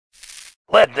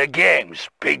Let the games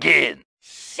begin.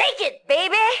 Shake it,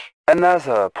 baby!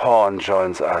 Another pawn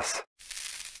joins us.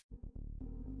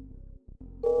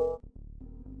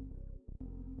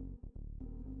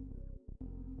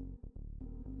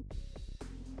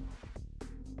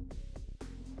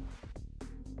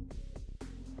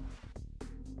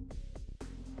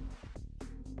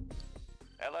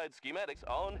 Allied schematics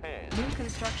on hand. New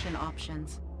construction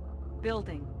options.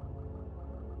 Building.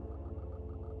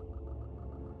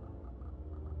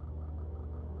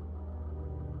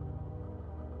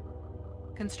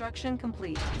 Construction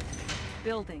complete.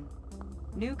 Building.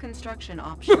 New construction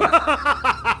options.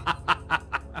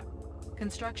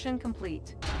 Construction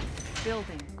complete.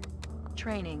 Building.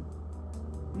 Training.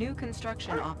 New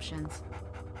construction options.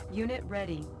 Unit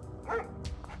ready.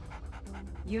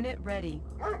 Unit ready.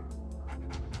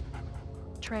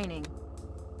 Training.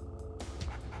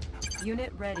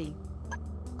 Unit ready.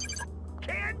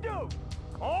 Can do.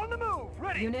 On the move.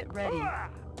 Ready. Unit ready.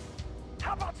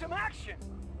 How about some action?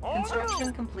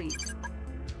 Construction complete.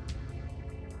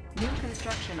 New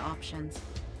construction options.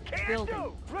 Can Building.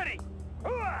 do. Ready.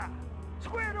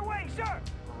 Squared away, sir.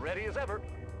 Ready as ever.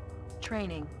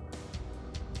 Training.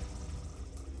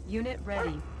 Unit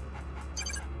ready.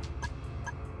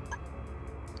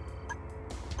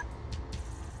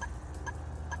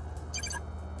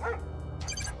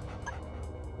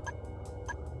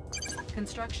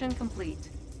 Construction complete.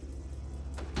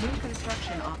 New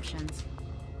construction options.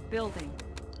 Building.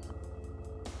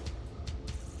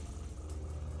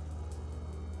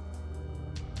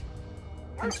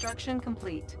 Construction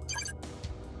complete.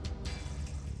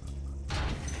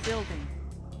 Building.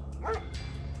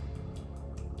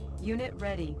 Unit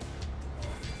ready.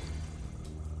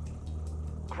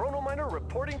 Chronominer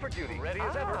reporting for duty. Ready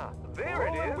as ever. There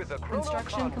it is. With a chrono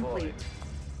Construction convoy. complete.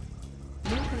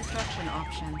 New construction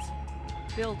options.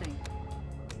 Building.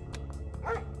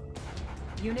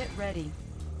 Unit ready.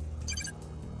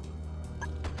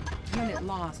 Unit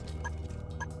lost.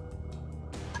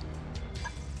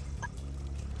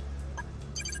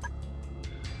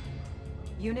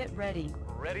 Unit ready.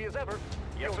 Ready as ever.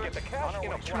 You'll get the cash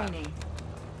in a flash. Training.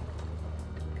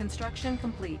 Construction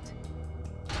complete.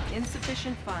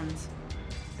 Insufficient funds.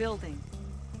 Building.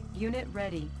 Unit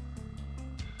ready.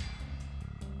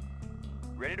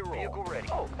 Ready to roll. Vehicle ready.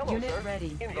 Oh, hello, Unit sir. ready.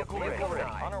 Vehicle ready.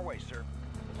 On our way, sir.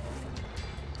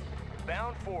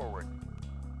 Bound forward.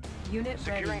 Unit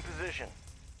Securing ready. position.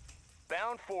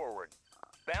 Bound forward.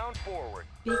 Bound forward.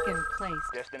 Beacon placed.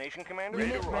 Destination commander.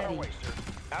 Unit On our ready. way, sir.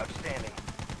 Outstanding.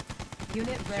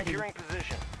 Unit ready. Securing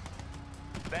position.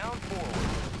 Bound forward.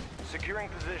 Securing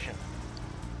position.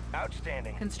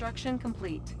 Outstanding. Construction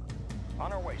complete.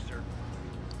 On our way, sir.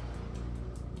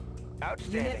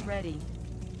 Outstanding. Unit ready.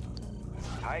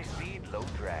 High speed, low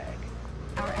drag.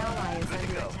 Our ally is Good to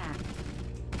under go. attack.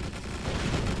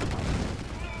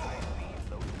 High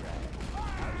speed, low drag.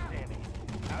 Outstanding.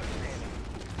 Outstanding.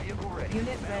 Vehicle ready.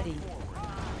 Unit Bound ready. forward.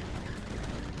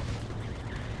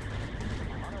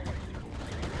 On our way,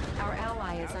 sir. Our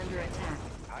ally is under attack.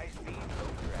 High speed,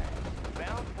 low drag.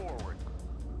 Bound forward.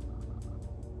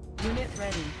 Unit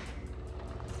ready.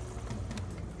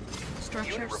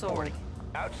 Structure Unit sold. reporting.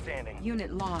 Outstanding.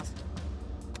 Unit lost.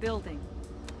 Building.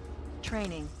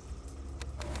 Training.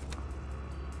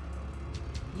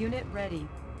 Unit ready.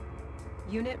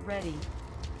 Unit ready.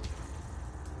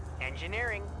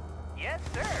 Engineering. Yes,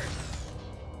 sir.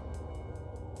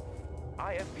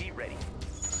 IFB ready.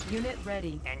 Unit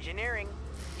ready. Engineering.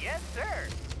 Yes, sir.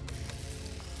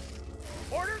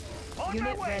 Orders on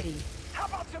Unit my way. ready. How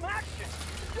about some action?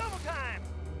 Double time.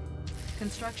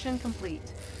 Construction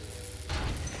complete.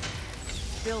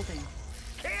 Building.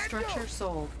 Can Structure do.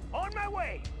 sold. On my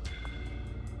way.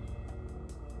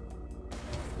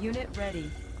 Unit ready.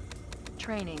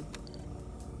 Training.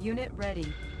 Unit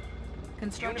ready.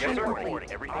 Construction Unit complete.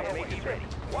 reporting. Everything may be ready.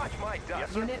 Watch my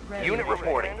dust. Unit ready. Unit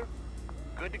reporting.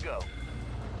 Good to go.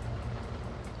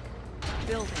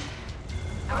 Building.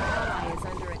 Our ally is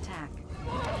under attack.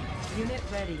 Unit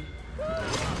ready.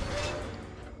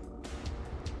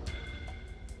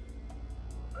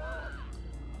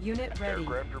 Unit ready.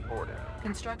 Aircraft reported.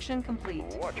 Construction complete.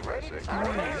 Watch my six.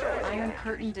 Warning. Iron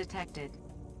curtain detected.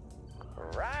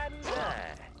 Riding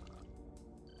high.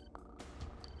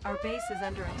 Our base is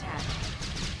under attack.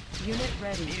 Unit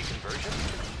ready. Need a conversion?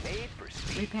 Made for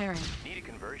speed. Repairing. Need a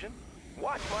conversion?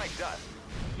 Watch my dust.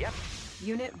 Yep.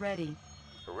 Unit ready.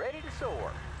 Ready to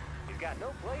soar. He's got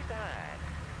no place to hide.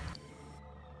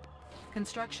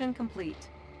 Construction complete.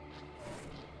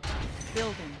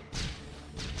 Building.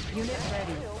 Unit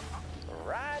ready.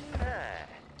 Riding high.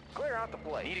 Clear out the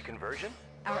place. Need a conversion?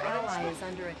 Our ally is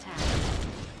under attack.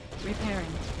 Repairing.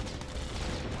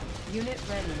 Unit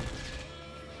ready.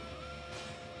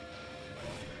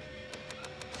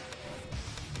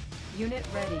 Unit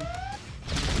ready.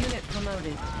 Unit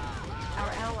promoted. Our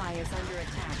ally is under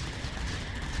attack.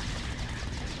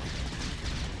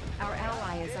 Our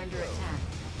ally is under attack.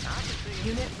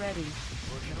 Unit ready.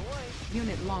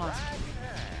 Unit lost.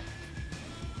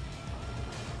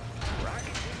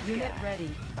 Unit ready.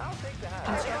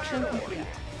 Construction complete.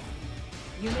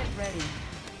 Unit ready.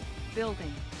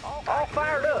 Building. All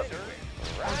fired up.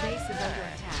 Our base is under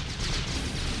attack.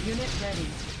 Unit ready.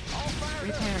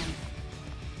 Repairing.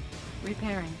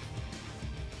 Repairing.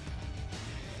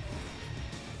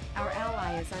 Our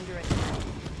ally is under attack.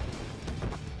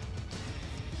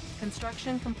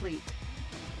 Construction complete.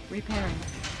 Repairing.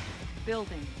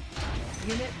 Building.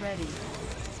 Unit ready.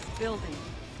 Building.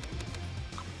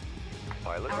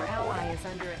 Pilot Our reporting. ally is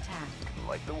under attack.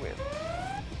 Like the wind.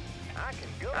 I can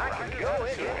go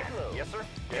in any flow. Yes, sir.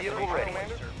 Vehicle ready.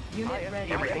 Unit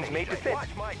ready. Everything's made to fit. Watch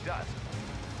my dust.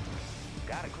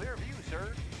 Got a clear view,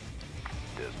 sir.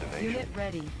 Destination. Unit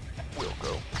ready. We'll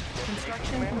go.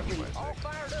 Construction complete. All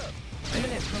fired up.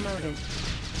 Unit promoted.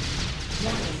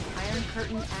 Warning, Iron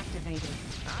Curtain activated.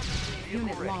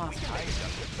 Unit lost.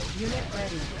 Unit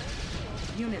ready.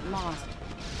 Unit lost.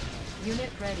 Unit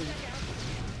ready.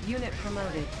 Unit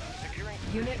promoted.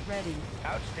 Unit ready.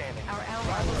 Outstanding. Our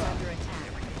ally is under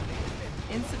attack.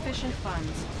 Insufficient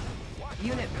funds.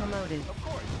 Unit promoted. Of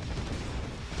course.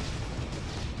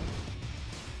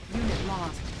 Unit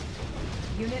lost.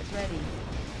 Unit ready.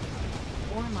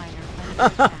 Ore miner under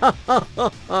attack. Unit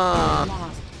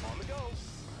lost. On the go.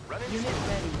 Running. Unit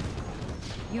ready.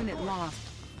 Unit lost.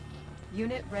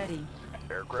 Unit ready.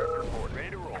 Aircraft report. Ready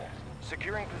to roll.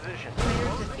 Securing position.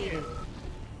 Player defeated.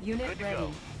 Unit Good to ready.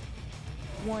 go.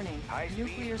 Warning, High speed,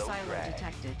 nuclear low silo drag.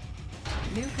 detected.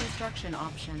 New construction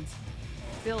options.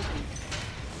 Building.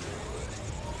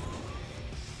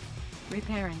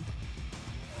 Repairing.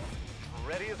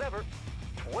 Ready as ever.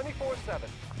 24/7.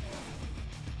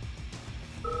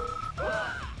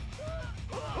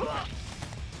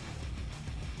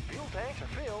 Fuel tanks are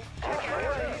filled.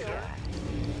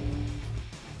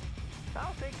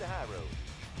 I'll take the high road.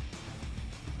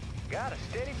 Got a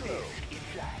steady flow.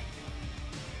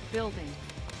 Building.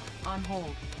 On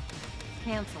hold.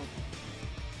 Cancelled.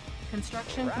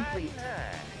 Construction complete.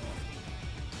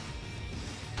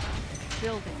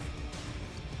 Building.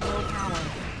 Low power.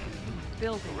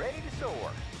 Building. Ready to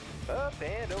soar. Up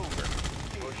and over.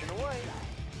 Pushing away.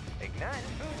 Igniting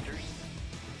boosters.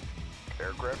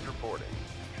 Aircraft reporting.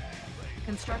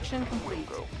 Construction complete.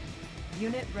 Go.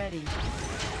 Unit ready.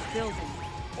 Building.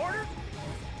 Orders.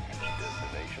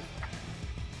 Destination.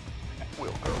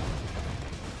 We'll go.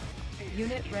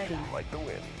 Unit ready. Like the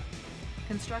wind.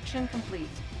 Construction complete.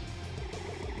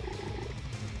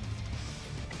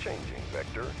 Changing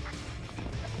vector.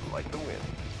 Like the wind.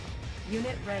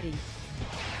 Unit ready.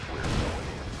 We're going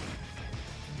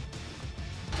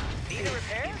in. Need a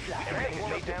repair? Everything's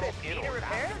made to fit. Need a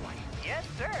repair? Yes,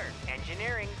 sir.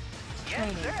 Engineering. Yes,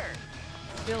 Training. sir.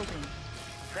 Building.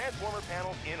 Transformer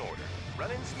panels in order.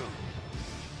 Running smooth.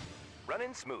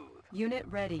 Running smooth. Unit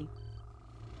ready.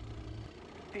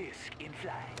 Fisk in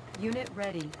flight. Unit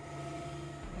ready.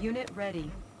 Unit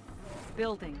ready.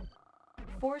 Building.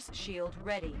 Force shield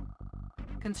ready.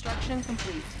 Construction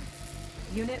complete.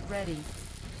 Unit ready.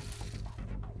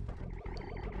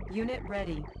 Unit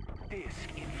ready. Fisk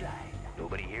in flight.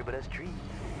 Nobody here but us trees.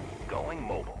 Going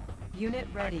mobile. Unit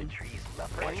ready. Trees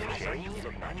love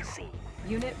unseen.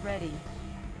 Unit ready.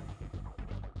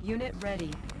 Unit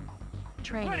ready.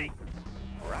 Training.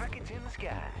 Rockets in the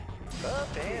sky. Up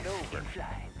and over.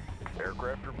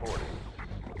 Aircraft reporting.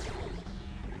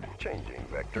 Changing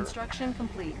vector. Construction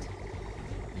complete.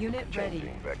 Unit ready.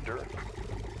 Changing vector.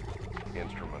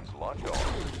 Instruments locked on.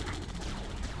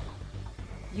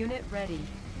 Unit ready.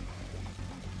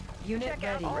 Unit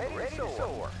ready. Ready to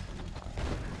soar.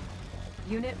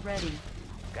 Unit ready.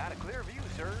 Got a clear view,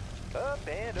 sir. Up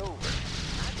and over.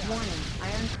 Warning,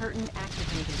 Iron Curtain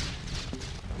activated.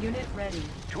 Unit ready.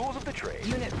 Tools of the trade.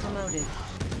 Unit promoted.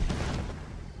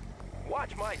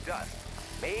 Watch my dust.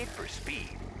 Made for speed.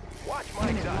 Watch my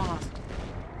Unit dust. lost.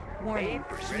 Warning, Made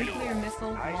for speed. nuclear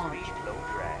missile High launched. speed, low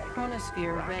drag.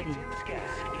 Chronosphere Rockets ready. in the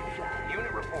sky.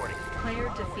 Unit reporting. Player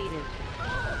defeated.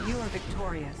 You are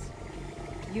victorious.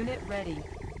 Unit ready.